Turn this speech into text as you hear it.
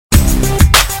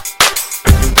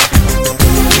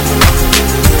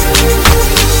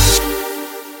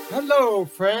Hello,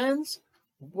 friends.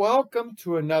 Welcome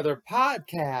to another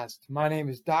podcast. My name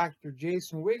is Dr.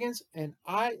 Jason Wiggins, and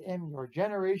I am your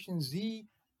Generation Z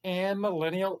and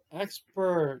Millennial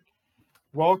expert.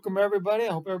 Welcome, everybody.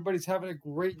 I hope everybody's having a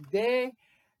great day.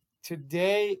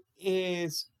 Today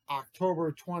is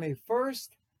October 21st,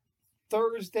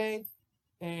 Thursday,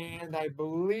 and I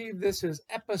believe this is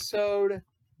episode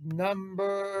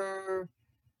number,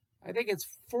 I think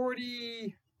it's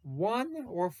 41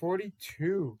 or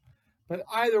 42. But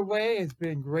either way, it's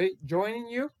been great joining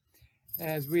you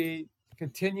as we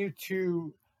continue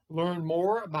to learn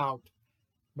more about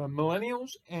the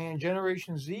millennials and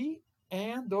Generation Z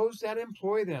and those that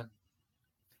employ them.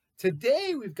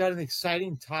 Today, we've got an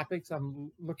exciting topic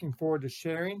I'm looking forward to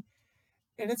sharing,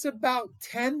 and it's about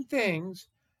 10 things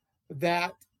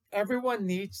that everyone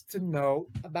needs to know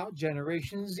about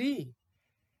Generation Z.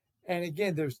 And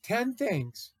again, there's 10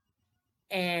 things,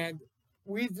 and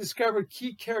we've discovered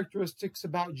key characteristics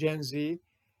about Gen Z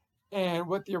and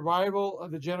what the arrival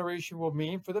of the generation will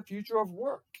mean for the future of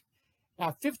work.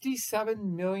 Now,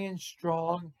 57 million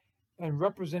strong and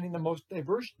representing the most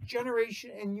diverse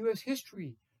generation in U.S.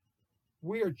 history.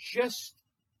 We are just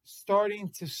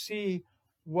starting to see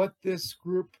what this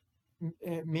group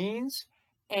means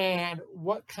and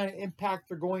what kind of impact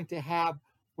they're going to have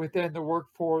within the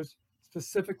workforce,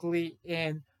 specifically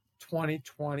in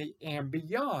 2020 and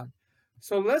beyond.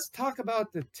 So let's talk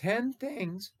about the 10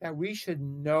 things that we should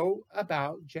know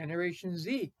about Generation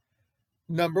Z.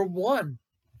 Number one,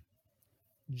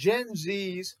 Gen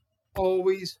Zs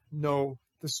always know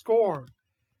the score.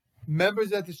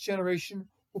 Members of this generation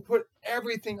will put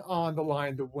everything on the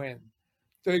line to win.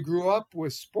 They grew up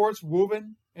with sports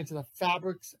woven into the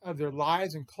fabrics of their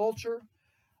lives and culture.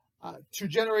 To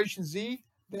Generation Z,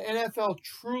 the NFL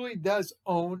truly does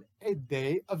own a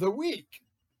day of the week.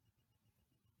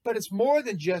 But it's more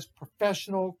than just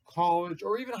professional, college,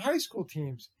 or even high school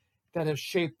teams that have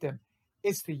shaped them.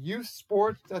 It's the youth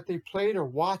sports that they played or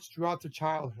watched throughout their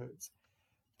childhoods.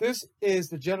 This is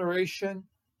the generation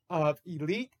of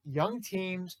elite young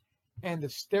teams and the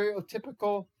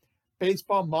stereotypical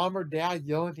baseball mom or dad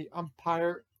yelling at the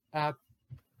umpire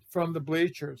from the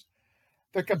bleachers.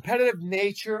 The competitive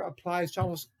nature applies to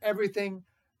almost everything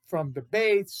from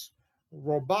debates,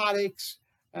 robotics,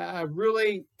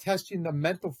 really testing the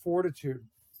mental fortitude.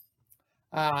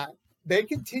 They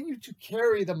continue to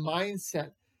carry the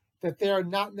mindset that they are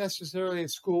not necessarily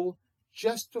at school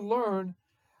just to learn,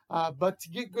 but to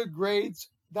get good grades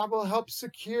that will help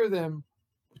secure them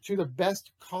to the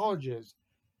best colleges.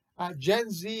 Gen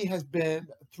Z has been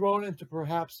thrown into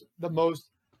perhaps the most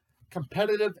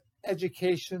competitive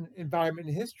education environment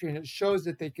in history, and it shows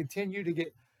that they continue to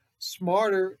get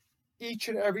smarter each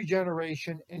and every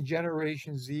generation, and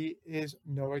Generation Z is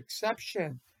no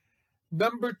exception.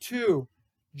 Number two,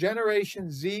 Generation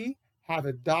Z have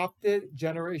adopted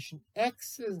Generation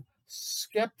X's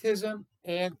skepticism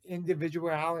and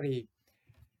individuality.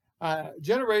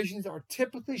 Generations are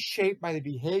typically shaped by the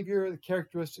behavior, the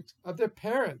characteristics of their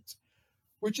parents,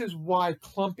 which is why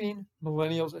clumping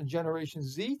Millennials and Generation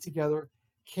Z together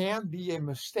can be a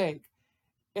mistake.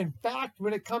 In fact,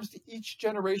 when it comes to each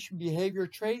generation behavior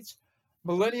traits,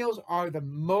 Millennials are the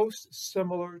most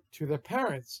similar to their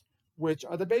parents, which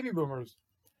are the baby boomers.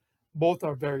 Both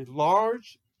are very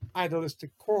large, idealistic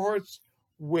cohorts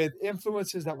with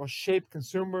influences that will shape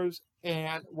consumers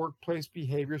and workplace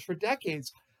behaviors for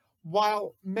decades,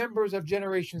 while members of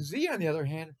Generation Z, on the other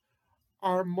hand,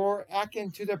 are more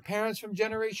akin to their parents from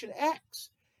Generation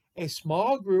X, a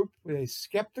small group with a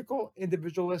skeptical,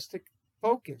 individualistic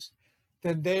focus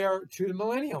than they are to the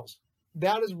Millennials.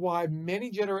 That is why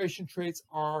many generation traits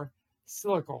are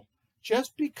cyclical.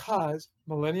 Just because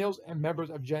Millennials and members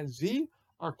of Gen Z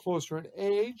are closer in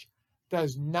age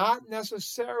does not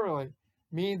necessarily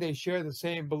mean they share the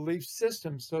same belief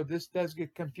system, so this does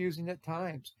get confusing at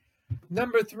times.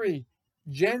 Number three,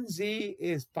 Gen Z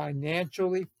is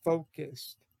financially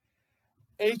focused.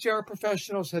 HR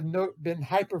professionals have been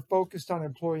hyper-focused on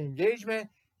employee engagement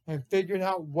and figuring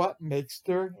out what makes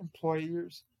their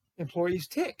employees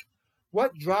tick.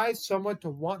 What drives someone to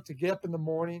want to get up in the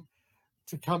morning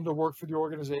to come to work for the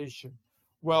organization?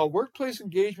 Well, workplace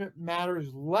engagement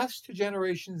matters less to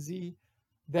Generation Z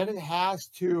than it has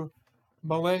to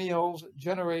Millennials,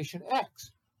 Generation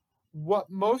X. What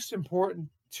most important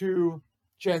to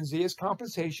Gen Z is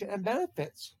compensation and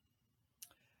benefits.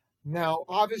 Now,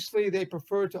 obviously, they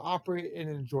prefer to operate in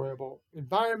an enjoyable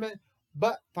environment,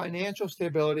 but financial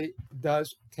stability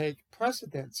does take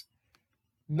precedence.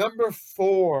 Number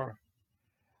four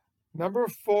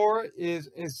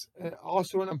is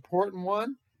also an important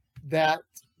one that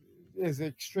is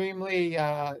extremely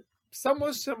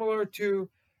somewhat similar to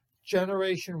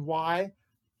Generation Y,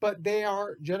 but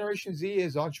Generation Z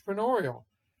is entrepreneurial.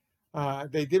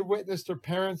 They did witness their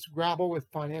parents grapple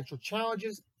with financial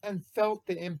challenges and felt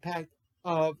the impact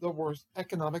of the worst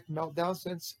economic meltdown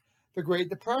since the Great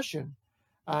Depression.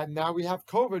 Now we have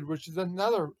COVID, which is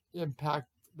another impact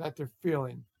that they're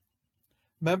feeling.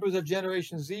 Members of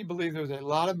Generation Z believe there's a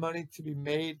lot of money to be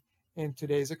made in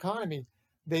today's economy.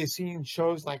 They've seen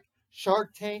shows like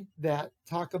Shark Tank that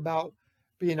talk about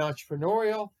being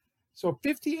entrepreneurial. So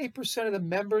 58% of the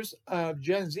members of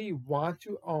Gen Z want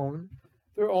to own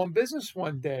their own business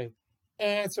one day.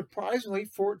 And surprisingly,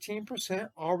 14%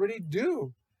 already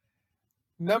do.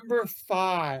 Number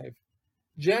 5,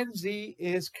 Gen Z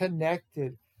is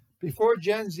connected. Before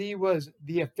Gen Z was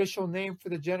the official name for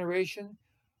the generation,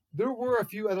 there were a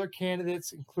few other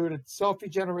candidates, included Selfie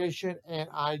Generation and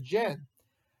iGen.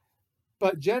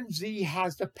 But Gen Z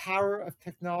has the power of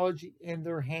technology in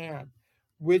their hand,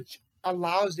 which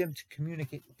allows them to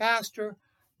communicate faster,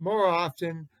 more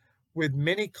often, with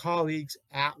many colleagues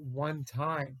at one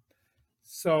time.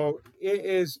 So it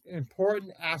is an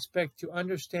important aspect to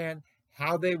understand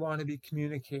how they want to be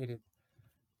communicated.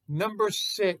 Number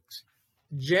 6,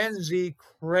 Gen Z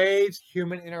craves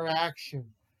human interaction.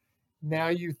 Now,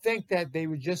 you think that they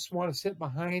would just want to sit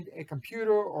behind a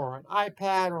computer or an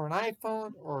iPad or an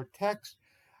iPhone or text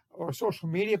or social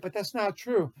media, but that's not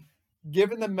true.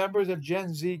 Given the members of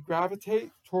Gen Z gravitate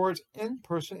towards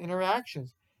in-person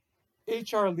interactions,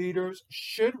 HR leaders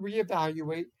should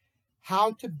reevaluate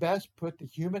how to best put the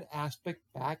human aspect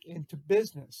back into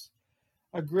business.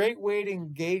 A great way to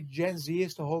engage Gen Z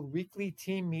is to hold weekly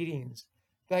team meetings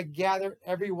that gather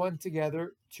everyone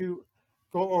together to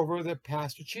go over their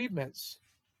past achievements.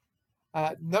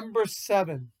 Number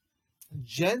 7,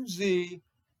 Gen Z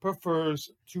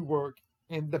prefers to work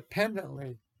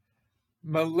independently.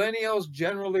 Millennials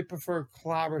generally prefer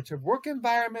collaborative work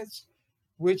environments,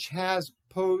 which has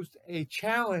posed a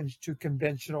challenge to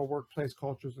conventional workplace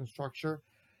cultures and structure.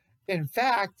 In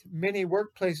fact, many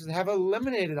workplaces have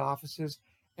eliminated offices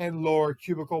and lower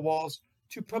cubicle walls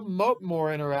to promote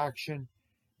more interaction.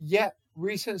 Yet,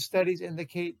 recent studies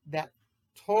indicate that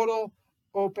total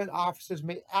open offices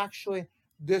may actually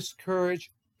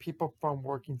discourage people from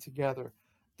working together.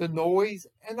 The noise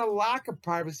and the lack of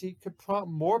privacy could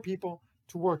prompt more people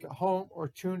to work at home or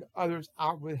tune others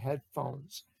out with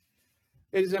headphones.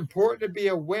 It is important to be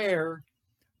aware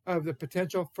of the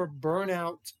potential for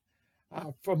burnout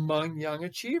among young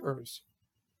achievers.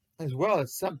 As well,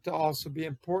 it's something to also be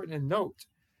important and note.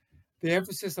 The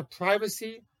emphasis of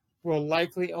privacy will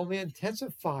likely only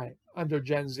intensify under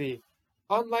Gen Z.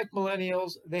 Unlike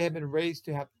millennials, they have been raised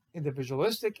to have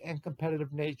individualistic and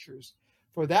competitive natures.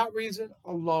 For that reason,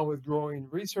 along with growing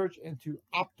research into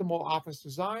optimal office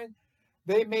design,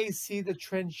 they may see the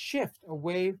trend shift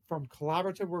away from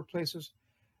collaborative workplaces,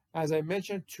 as I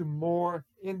mentioned, to more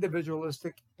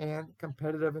individualistic and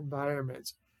competitive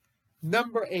environments.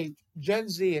 Number 8, Gen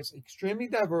Z is extremely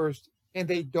diverse and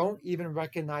they don't even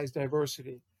recognize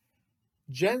diversity.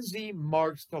 Gen Z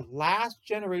marks the last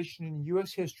generation in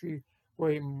U.S. history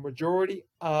where a majority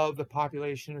of the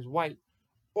population is white.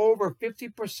 Over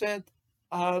 50%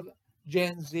 of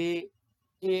Gen Z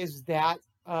is that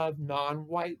of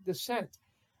non-white descent,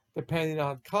 depending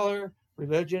on color,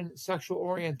 religion, sexual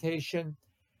orientation.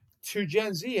 To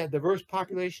Gen Z, a diverse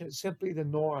population is simply the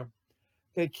norm.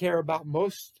 They care about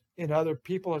most in other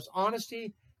people as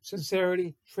honesty,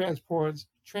 sincerity,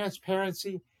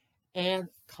 transparency, and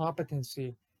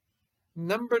competency.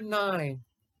 Number 9,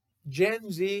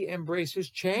 Gen Z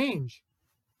embraces change.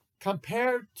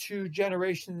 Compared to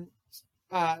generations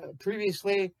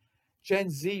previously,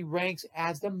 Gen Z ranks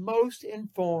as the most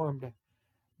informed.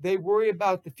 They worry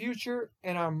about the future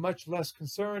and are much less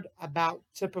concerned about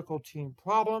typical teen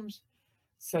problems,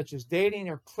 such as dating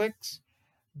or cliques.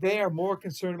 They are more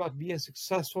concerned about being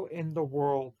successful in the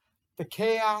world. The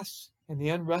chaos and the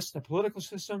unrest in the political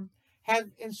system have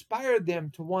inspired them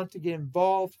to want to get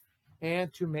involved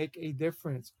and to make a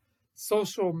difference.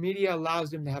 Social media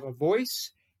allows them to have a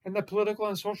voice in the political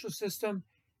and social system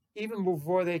even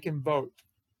before they can vote.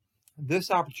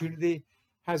 This opportunity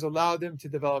has allowed them to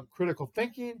develop critical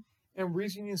thinking and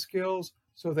reasoning skills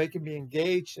so they can be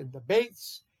engaged in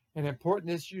debates and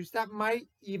important issues that might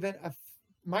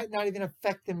not even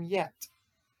affect them yet.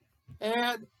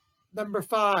 And number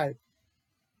 5,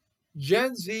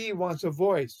 Gen Z wants a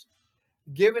voice.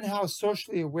 Given how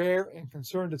socially aware and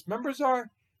concerned its members are,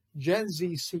 Gen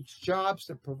Z seeks jobs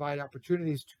that provide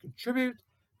opportunities to contribute,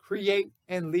 create,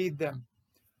 and lead them.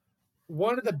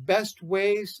 One of the best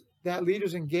ways that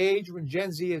leaders engage when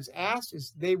Gen Z is asked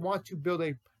is they want to build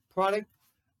a product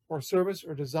or service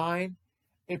or design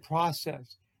a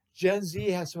process. Gen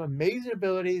Z has some amazing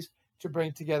abilities to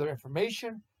bring together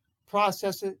information,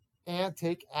 process it, and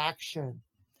take action.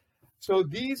 So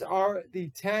these are the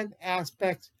 10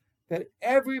 aspects that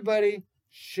everybody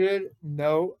should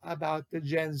know about the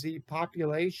Gen Z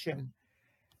population.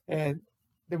 And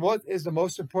then what is the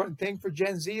most important thing for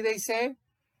Gen Z, they say?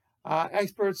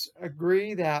 Experts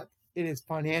agree that it is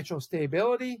financial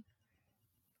stability,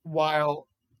 while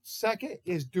second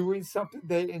is doing something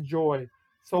they enjoy.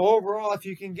 So overall, if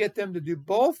you can get them to do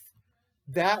both,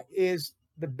 that is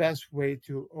the best way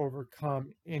to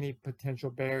overcome any potential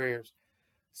barriers.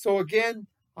 So again,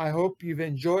 I hope you've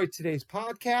enjoyed today's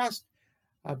podcast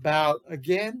about,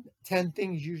 again, 10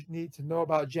 things you need to know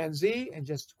about Gen Z. And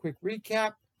just a quick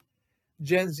recap.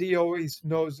 Gen Z always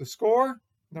knows the score.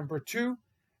 Number 2,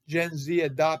 Gen Z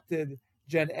adopted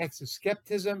Gen X's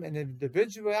skepticism and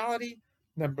individuality.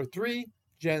 Number 3,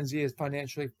 Gen Z is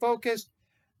financially focused.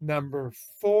 Number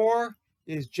 4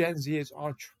 is Gen Z is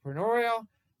entrepreneurial.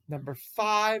 Number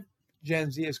 5,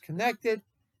 Gen Z is connected.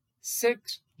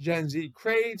 6, Gen Z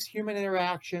craves human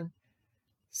interaction.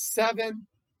 7,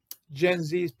 Gen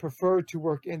Zs prefer to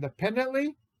work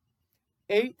independently.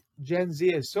 8, Gen Z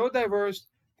is so diverse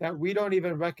that we don't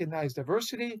even recognize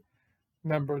diversity.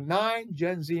 Number 9,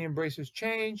 Gen Z embraces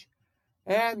change.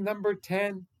 And number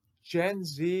 10, Gen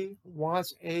Z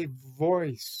wants a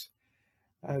voice.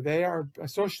 They are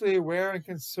socially aware and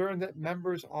concerned that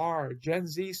members are. Gen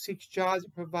Z seeks jobs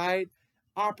that provide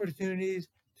opportunities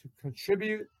to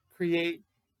contribute, create,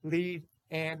 lead,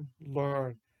 and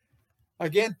learn.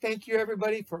 Again, thank you,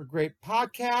 everybody, for a great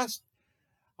podcast.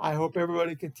 I hope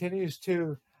everybody continues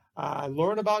to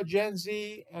learn about Gen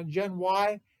Z and Gen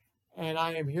Y, and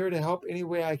I am here to help any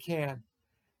way I can.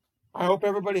 I hope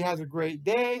everybody has a great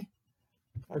day,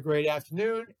 a great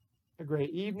afternoon, a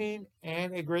great evening,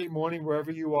 and a great morning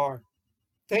wherever you are.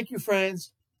 Thank you,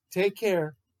 friends. Take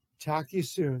care. Talk to you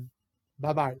soon.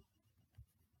 Bye-bye.